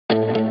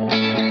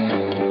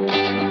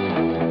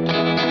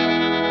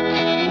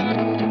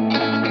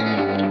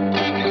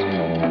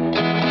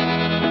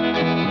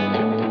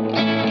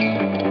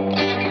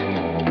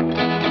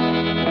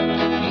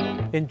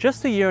In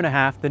just a year and a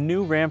half, the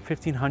new Ram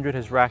 1500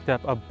 has racked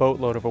up a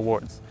boatload of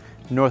awards.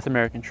 North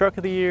American Truck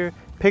of the Year,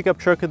 Pickup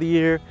Truck of the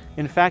Year.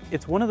 In fact,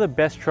 it's one of the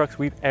best trucks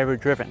we've ever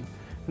driven.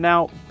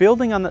 Now,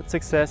 building on that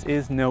success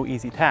is no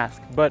easy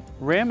task, but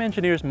Ram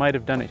engineers might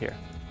have done it here.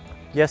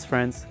 Yes,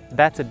 friends,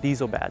 that's a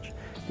diesel badge.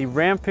 The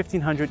Ram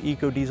 1500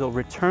 EcoDiesel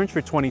returns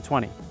for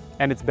 2020,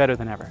 and it's better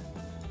than ever.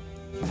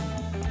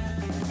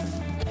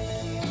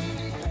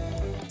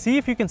 See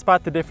if you can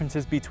spot the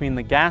differences between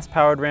the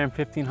gas-powered Ram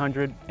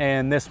 1500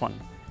 and this one.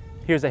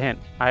 Here's a hint,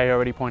 I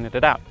already pointed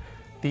it out.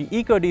 The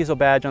EcoDiesel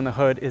badge on the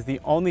hood is the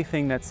only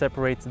thing that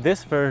separates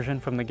this version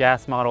from the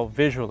gas model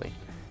visually.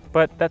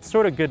 But that's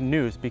sort of good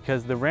news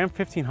because the Ram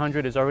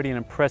 1500 is already an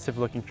impressive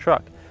looking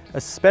truck,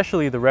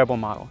 especially the Rebel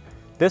model.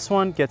 This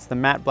one gets the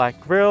matte black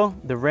grille,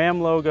 the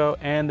Ram logo,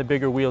 and the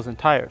bigger wheels and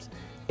tires.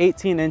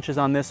 18 inches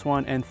on this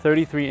one and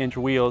 33-inch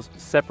wheels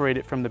separate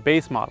it from the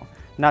base model.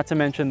 Not to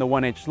mention the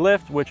 1-inch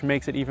lift, which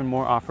makes it even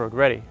more off-road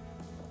ready.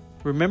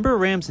 Remember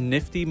Ram's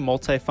nifty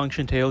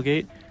multi-function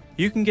tailgate?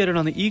 You can get it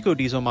on the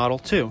EcoDiesel model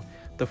too.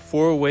 The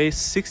 4-way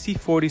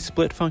 60/40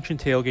 split function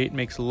tailgate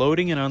makes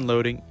loading and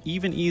unloading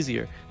even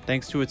easier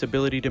thanks to its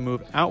ability to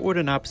move outward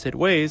and opposite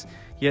ways,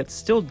 yet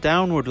still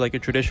downward like a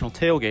traditional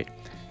tailgate.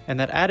 And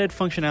that added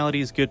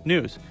functionality is good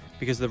news,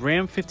 because the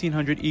Ram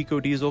 1500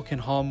 EcoDiesel can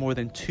haul more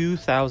than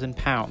 2,000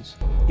 pounds.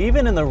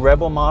 Even in the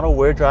Rebel model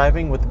we're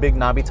driving with the big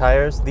knobby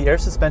tires, the air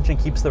suspension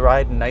keeps the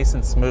ride nice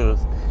and smooth.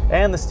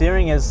 And the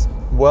steering is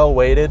well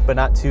weighted, but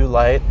not too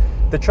light.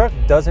 The truck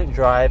doesn't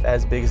drive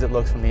as big as it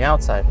looks from the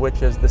outside,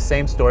 which is the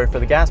same story for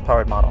the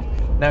gas-powered model.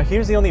 Now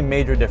here's the only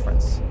major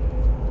difference.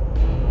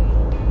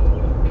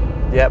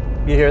 Yep,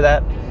 you hear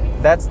that?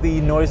 That's the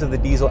noise of the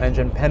diesel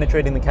engine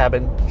penetrating the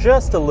cabin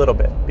just a little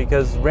bit,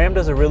 because Ram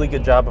does a really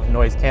good job of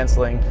noise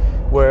canceling,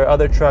 where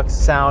other trucks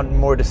sound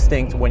more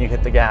distinct when you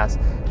hit the gas.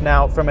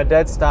 Now, from a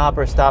dead stop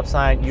or stop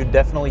sign, you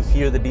definitely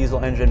hear the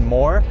diesel engine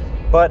more,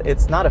 but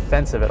it's not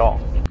offensive at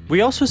all. We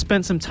also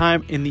spent some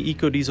time in the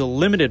EcoDiesel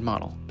Limited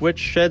model, which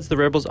sheds the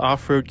Rebel's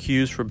off-road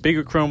cues for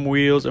bigger chrome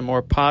wheels, a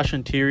more posh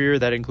interior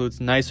that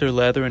includes nicer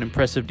leather and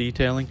impressive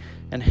detailing,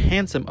 and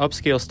handsome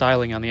upscale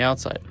styling on the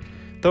outside.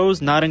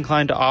 Those not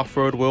inclined to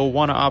off-road will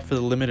want to opt for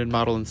the Limited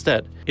model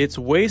instead. It's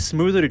way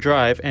smoother to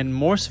drive and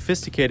more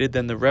sophisticated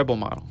than the Rebel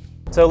model.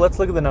 So let's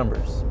look at the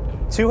numbers.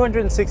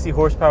 260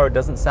 horsepower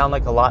doesn't sound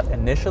like a lot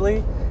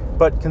initially,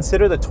 but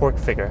consider the torque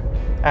figure.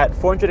 At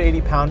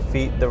 480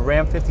 pound-feet, the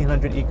Ram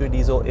 1500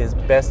 EcoDiesel is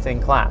best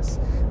in class,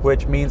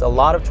 which means a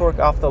lot of torque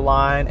off the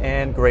line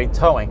and great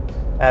towing.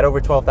 At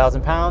over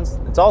 12,000 pounds,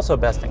 it's also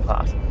best in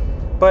class.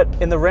 But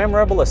in the Ram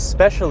Rebel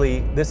especially,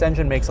 this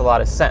engine makes a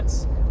lot of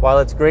sense. While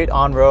it's great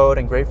on-road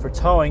and great for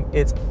towing,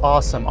 it's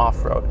awesome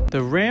off-road.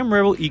 The Ram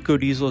Rebel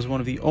EcoDiesel is one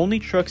of the only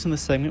trucks in the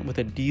segment with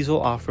a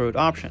diesel off-road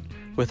option.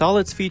 With all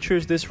its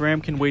features, this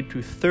Ram can wade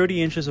through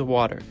 30 inches of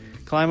water,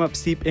 climb up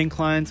steep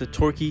inclines, a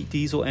torquey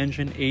diesel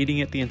engine aiding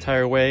it the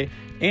entire way,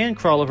 and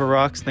crawl over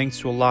rocks thanks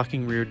to a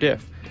locking rear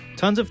diff.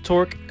 Tons of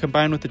torque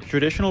combined with the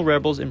traditional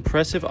Rebel's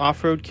impressive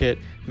off-road kit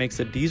makes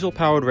the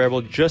diesel-powered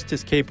Rebel just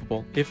as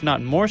capable, if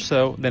not more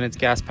so, than its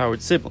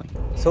gas-powered sibling.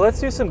 So let's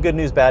do some good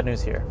news, bad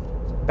news here.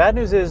 Bad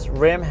news is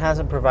Ram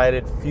hasn't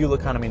provided fuel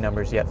economy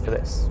numbers yet for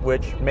this,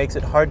 which makes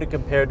it hard to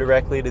compare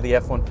directly to the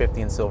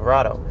F-150 and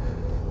Silverado.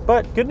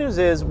 But good news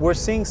is we're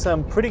seeing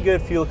some pretty good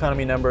fuel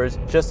economy numbers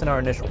just in our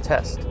initial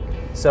test.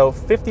 So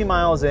 50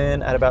 miles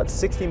in at about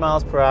 60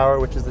 miles per hour,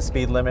 which is the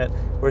speed limit,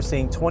 we're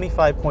seeing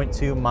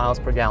 25.2 miles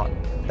per gallon.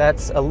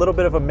 That's a little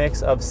bit of a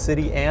mix of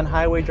city and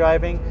highway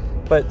driving,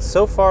 but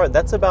so far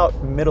that's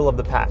about middle of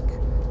the pack.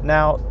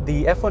 Now,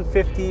 the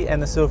F-150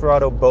 and the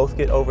Silverado both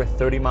get over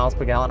 30 miles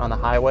per gallon on the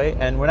highway,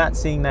 and we're not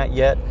seeing that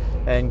yet.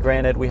 And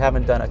granted, we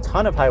haven't done a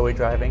ton of highway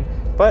driving,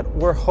 but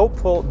we're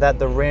hopeful that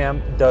the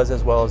Ram does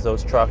as well as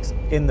those trucks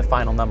in the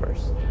final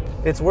numbers.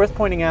 It's worth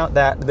pointing out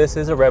that this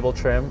is a Rebel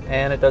trim,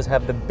 and it does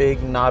have the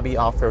big knobby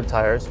off-road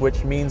tires,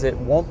 which means it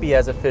won't be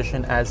as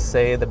efficient as,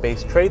 say, the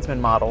base Tradesman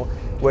model,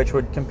 which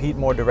would compete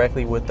more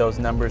directly with those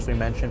numbers we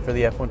mentioned for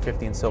the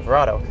F-150 and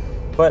Silverado.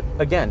 But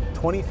again,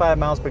 25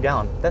 miles per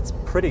gallon, that's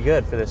pretty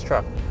good for this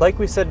truck. Like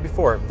we said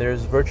before,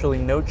 there's virtually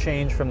no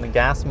change from the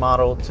gas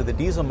model to the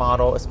diesel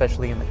model,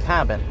 especially in the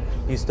cabin.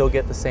 You still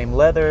get the same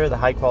leather, the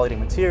high quality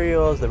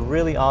materials, the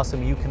really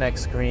awesome Uconnect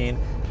screen.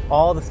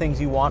 All the things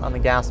you want on the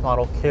gas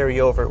model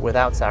carry over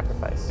without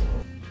sacrifice.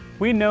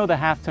 We know the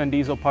half-ton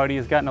diesel party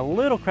has gotten a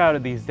little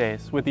crowded these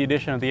days with the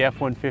addition of the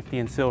F-150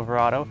 and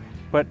Silverado,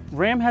 but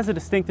Ram has a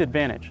distinct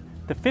advantage.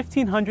 The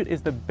 1500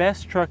 is the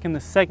best truck in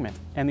the segment,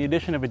 and the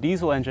addition of a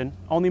diesel engine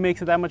only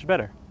makes it that much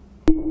better.